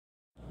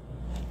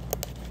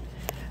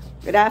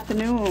Good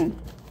afternoon.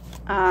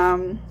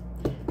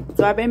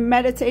 So I've been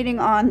meditating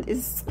on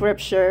this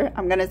scripture.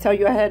 I'm going to tell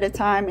you ahead of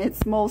time,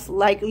 it's most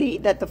likely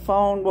that the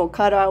phone will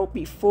cut out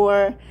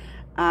before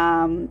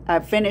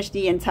I finish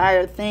the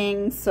entire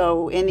thing.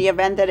 So in the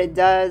event that it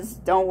does,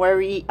 don't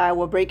worry. I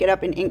will break it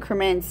up in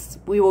increments.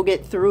 We will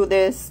get through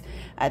this.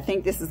 I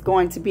think this is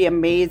going to be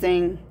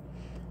amazing.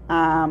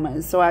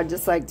 So I'd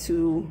just like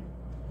to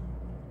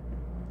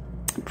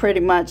pretty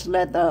much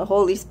let the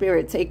Holy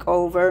Spirit take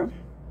over.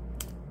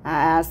 I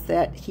ask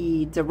that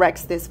he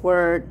directs this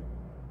word.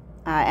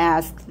 I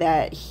ask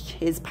that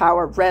his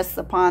power rests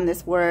upon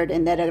this word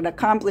and that it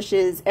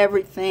accomplishes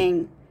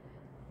everything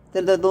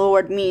that the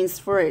Lord means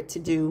for it to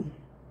do.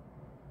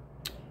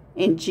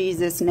 In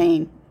Jesus'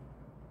 name.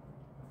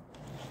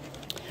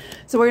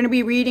 So we're going to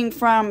be reading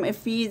from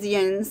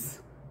Ephesians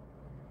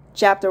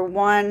chapter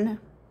 1.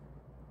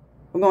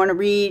 We're going to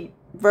read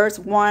verse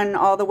 1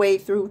 all the way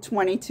through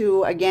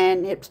 22.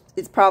 Again,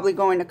 it's probably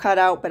going to cut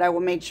out, but I will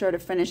make sure to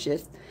finish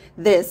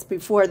this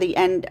before the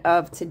end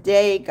of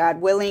today, God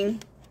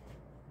willing.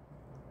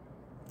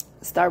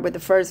 Start with the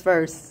first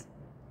verse.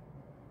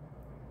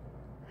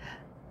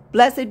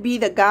 Blessed be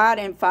the God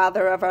and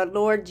Father of our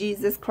Lord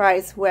Jesus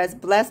Christ, who has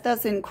blessed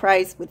us in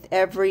Christ with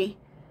every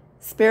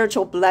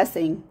spiritual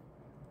blessing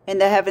in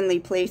the heavenly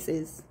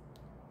places.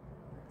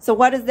 So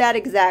what is that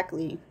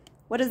exactly?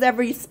 What is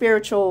every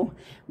spiritual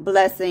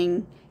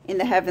blessing in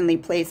the heavenly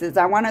places?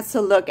 I want us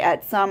to look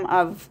at some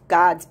of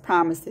God's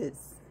promises.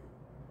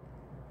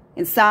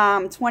 In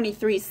Psalm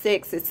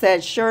 23:6, it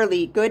says,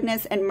 surely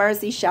goodness and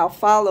mercy shall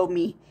follow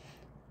me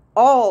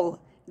all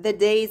the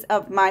days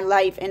of my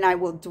life, and I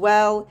will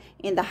dwell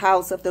in the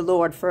house of the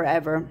Lord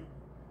forever.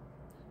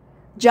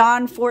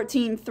 John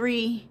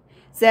 14:3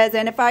 says,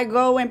 and if I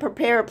go and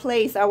prepare a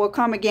place, I will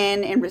come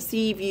again and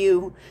receive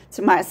you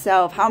to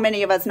myself. How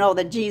many of us know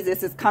that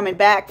Jesus is coming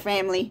back,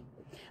 family?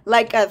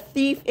 Like a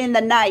thief in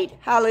the night.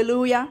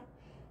 Hallelujah.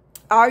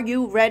 Are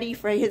you ready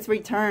for his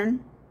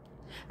return?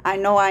 I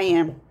know I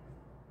am.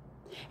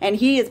 And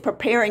he is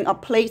preparing a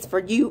place for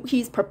you.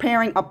 He's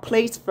preparing a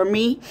place for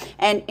me.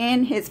 And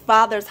in his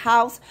Father's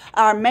house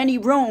are many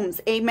rooms.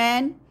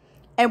 Amen.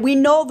 And we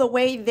know the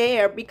way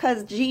there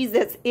because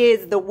Jesus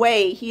is the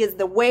way. He is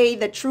the way,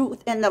 the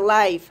truth, and the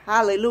life.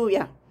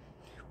 Hallelujah.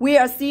 We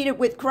are seated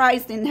with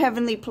Christ in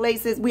heavenly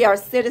places. We are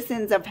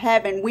citizens of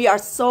heaven. We are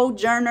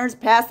sojourners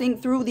passing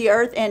through the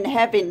earth, and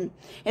heaven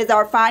is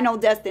our final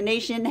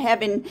destination.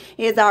 Heaven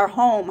is our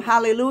home.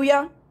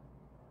 Hallelujah.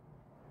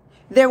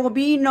 There will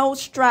be no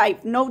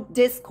strife, no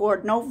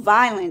discord, no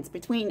violence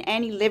between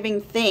any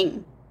living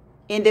thing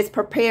in this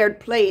prepared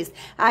place.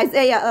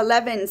 Isaiah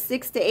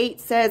 11:6-8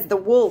 says, the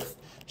wolf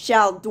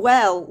shall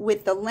dwell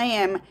with the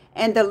lamb,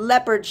 and the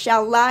leopard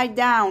shall lie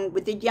down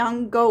with the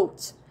young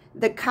goat.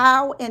 The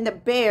cow and the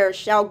bear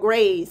shall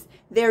graze,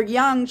 their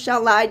young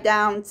shall lie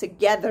down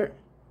together.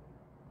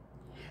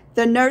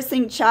 The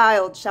nursing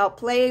child shall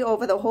play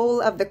over the hole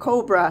of the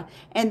cobra,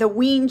 and the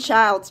weaned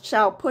child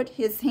shall put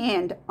his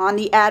hand on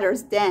the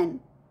adder's den.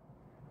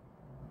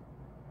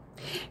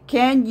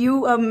 Can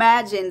you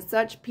imagine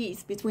such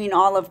peace between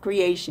all of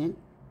creation?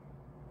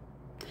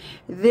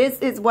 This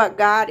is what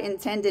God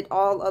intended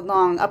all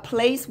along, a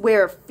place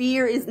where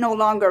fear is no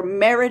longer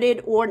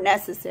merited or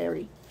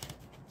necessary.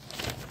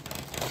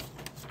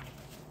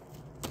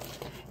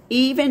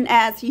 Even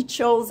as he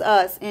chose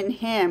us in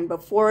him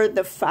before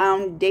the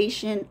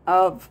foundation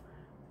of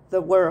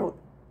the world.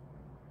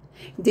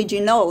 Did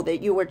you know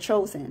that you were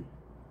chosen?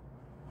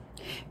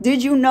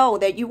 Did you know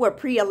that you were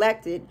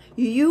pre-elected?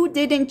 You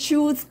didn't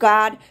choose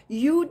God.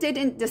 You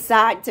didn't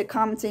decide to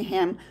come to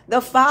him.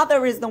 The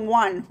Father is the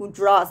one who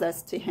draws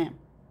us to him.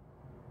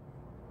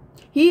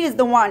 He is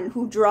the one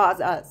who draws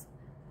us.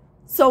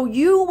 So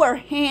you were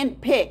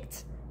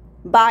handpicked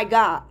by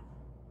God.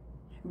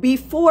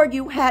 Before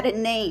you had a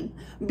name,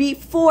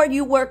 before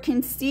you were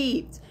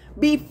conceived,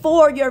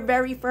 before your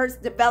very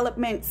first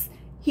developments,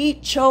 he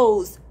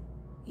chose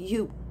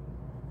you.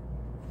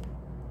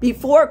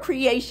 Before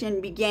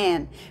creation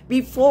began,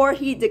 before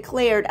he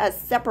declared a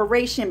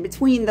separation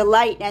between the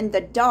light and the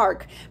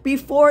dark,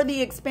 before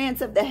the expanse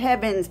of the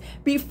heavens,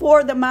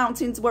 before the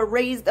mountains were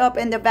raised up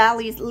and the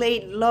valleys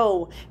laid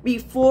low,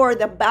 before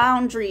the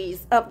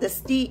boundaries of the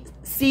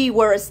sea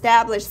were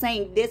established,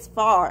 saying this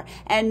far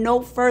and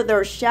no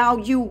further shall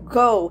you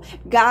go.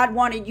 God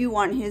wanted you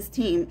on his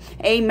team.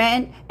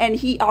 Amen. And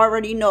he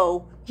already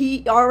knows.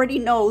 He already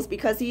knows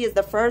because he is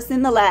the first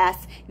and the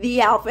last,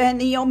 the Alpha and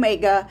the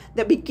Omega,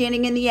 the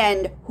beginning and the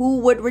end, who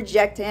would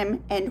reject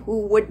him and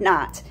who would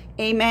not.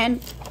 Amen.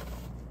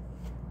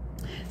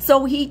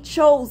 So he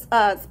chose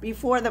us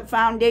before the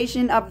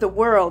foundation of the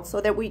world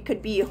so that we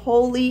could be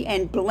holy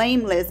and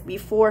blameless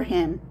before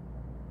him.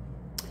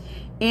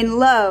 In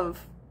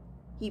love,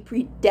 he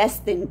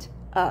predestined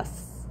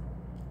us.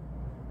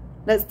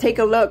 Let's take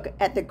a look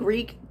at the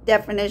Greek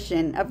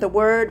definition of the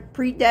word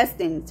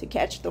predestined to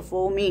catch the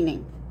full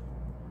meaning.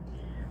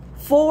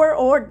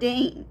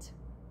 Foreordained,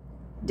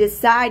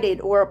 decided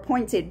or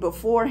appointed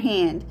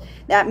beforehand.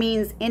 That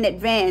means in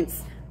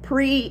advance,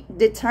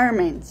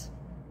 predetermined.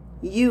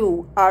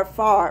 You are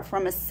far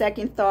from a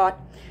second thought.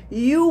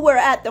 You were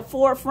at the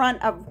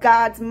forefront of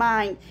God's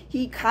mind.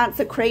 He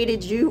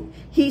consecrated you.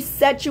 He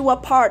set you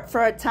apart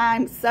for a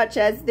time such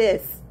as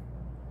this.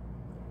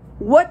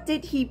 What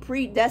did he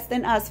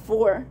predestine us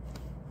for?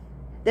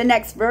 The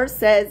next verse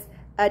says,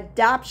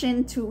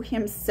 adoption to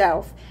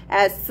himself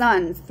as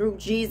sons through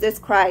Jesus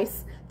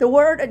Christ. The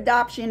word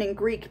adoption in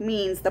Greek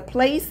means the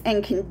place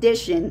and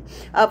condition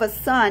of a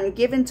son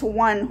given to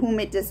one whom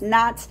it does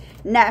not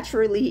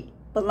naturally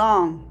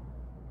belong.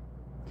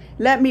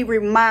 Let me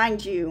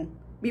remind you,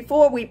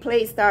 before we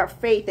placed our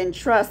faith and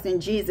trust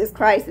in Jesus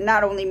Christ and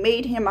not only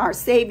made him our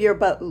Savior,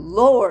 but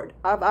Lord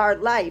of our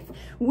life,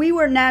 we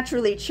were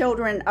naturally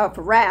children of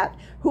wrath,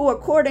 who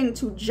according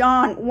to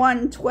John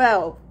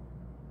 1:12,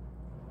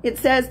 it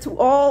says, to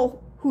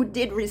all who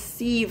did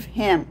receive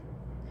him,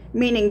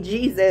 meaning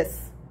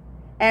Jesus,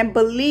 and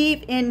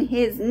believe in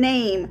his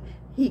name,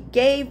 he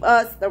gave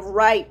us the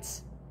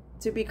right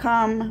to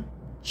become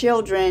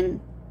children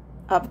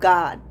of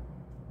God.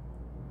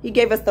 He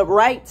gave us the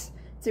right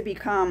to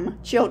become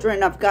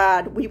children of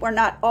God. We were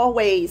not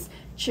always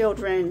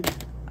children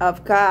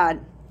of God.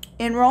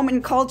 In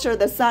Roman culture,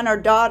 the son or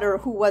daughter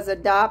who was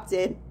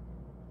adopted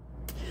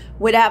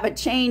would have a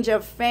change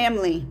of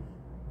family.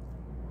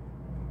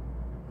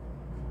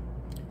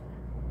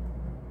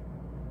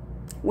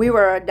 We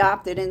were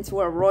adopted into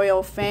a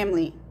royal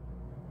family,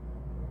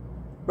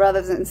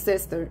 brothers and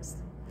sisters.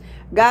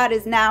 God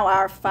is now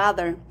our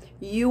Father.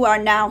 You are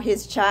now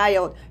his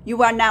child.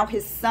 You are now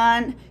his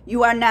son.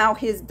 You are now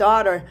his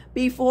daughter.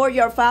 Before,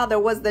 your father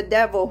was the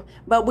devil,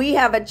 but we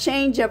have a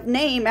change of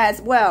name as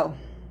well.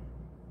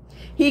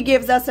 He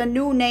gives us a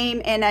new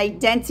name and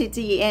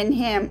identity in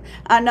him.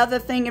 Another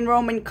thing in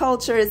Roman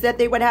culture is that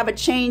they would have a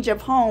change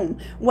of home.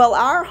 Well,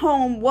 our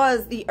home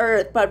was the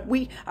earth, but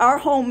our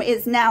home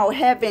is now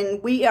heaven.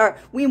 We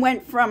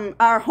went from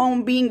our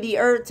home being the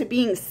earth to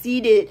being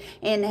seated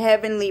in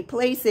heavenly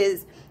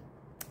places.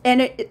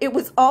 And it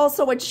was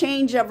also a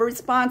change of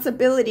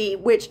responsibility,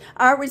 which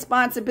our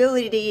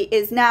responsibility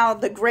is now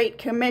the Great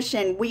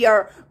Commission. We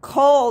are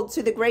called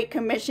to the Great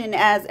Commission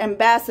as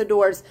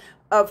ambassadors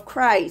of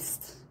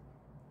Christ.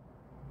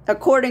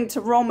 According to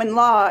Roman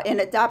law,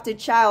 an adopted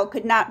child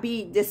could not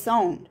be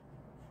disowned.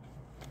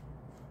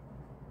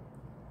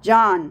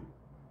 John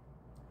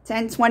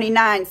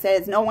 10:29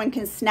 says, no one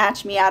can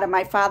snatch me out of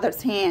my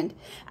Father's hand.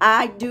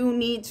 I do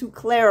need to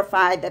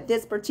clarify that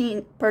this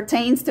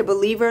pertains to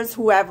believers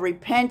who have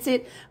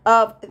repented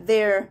of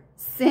their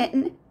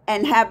sin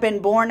and have been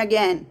born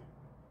again.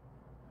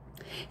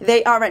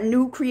 They are a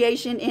new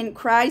creation in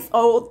Christ.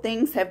 Old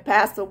things have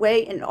passed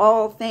away and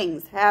all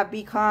things have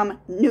become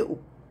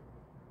new.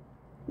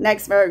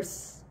 Next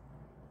verse.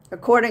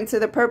 According to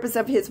the purpose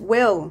of his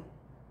will,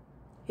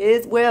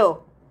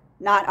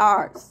 not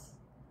ours.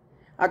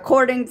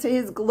 According to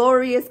his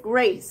glorious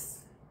grace.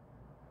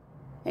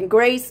 And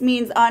grace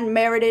means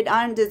unmerited,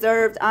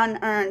 undeserved,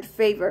 unearned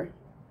favor.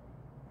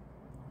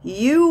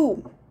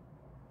 You,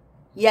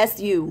 yes,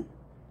 you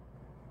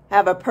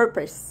have a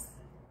purpose.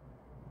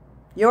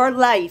 Your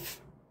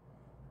life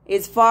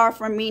is far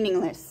from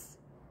meaningless.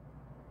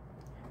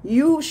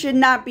 You should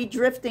not be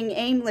drifting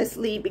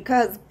aimlessly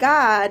because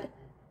God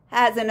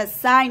has an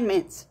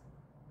assignment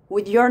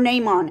with your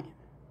name on it.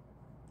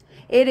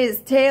 It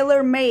is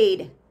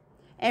tailor-made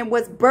and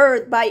was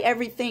birthed by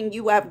everything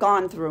you have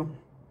gone through.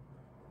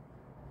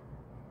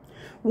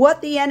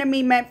 What the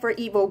enemy meant for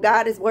evil,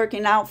 God is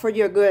working out for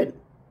your good.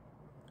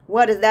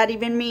 What does that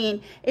even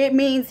mean? It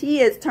means he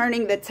is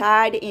turning the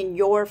tide in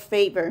your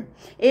favor.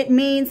 It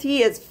means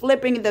he is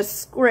flipping the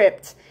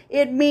script.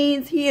 It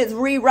means he is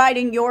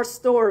rewriting your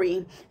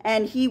story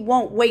and he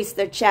won't waste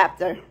a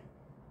chapter.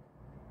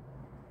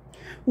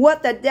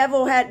 What the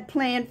devil had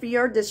planned for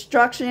your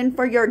destruction,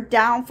 for your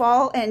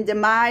downfall and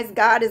demise,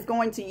 God is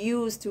going to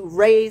use to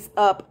raise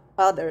up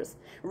others.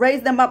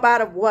 Raise them up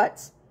out of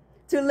what?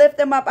 To lift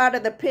them up out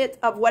of the pit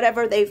of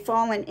whatever they've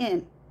fallen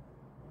in.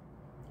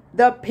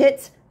 The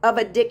pit of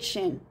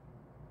addiction.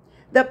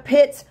 The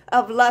pit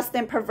of lust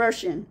and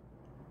perversion.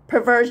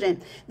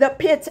 The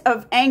pit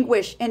of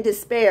anguish and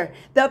despair.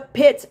 The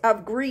pit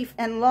of grief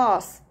and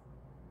loss.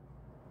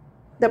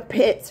 The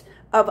pit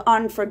of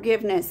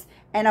unforgiveness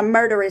and a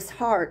murderous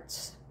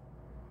heart.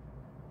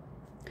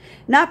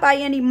 Not by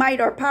any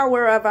might or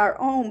power of our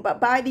own,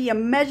 but by the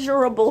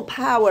immeasurable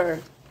power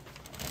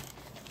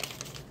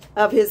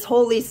of his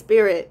Holy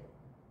Spirit.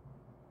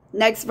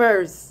 Next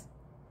verse.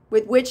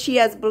 With which he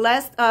has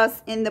blessed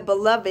us in the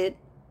beloved,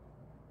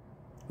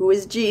 who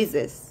is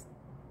Jesus.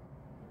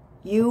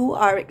 You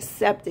are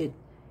accepted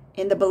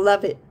in the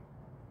beloved.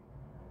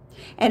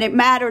 And it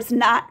matters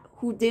not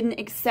who didn't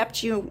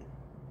accept you.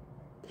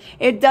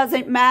 It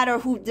doesn't matter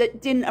who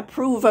didn't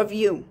approve of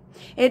you.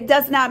 It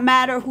does not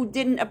matter who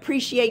didn't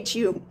appreciate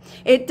you.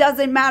 It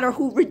doesn't matter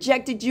who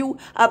rejected you,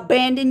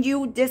 abandoned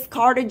you,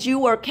 discarded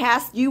you, or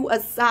cast you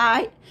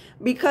aside.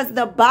 Because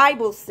the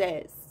Bible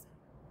says,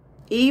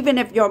 even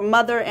if your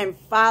mother and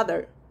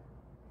father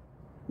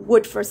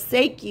would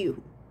forsake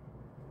you,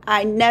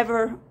 I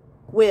never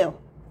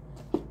will.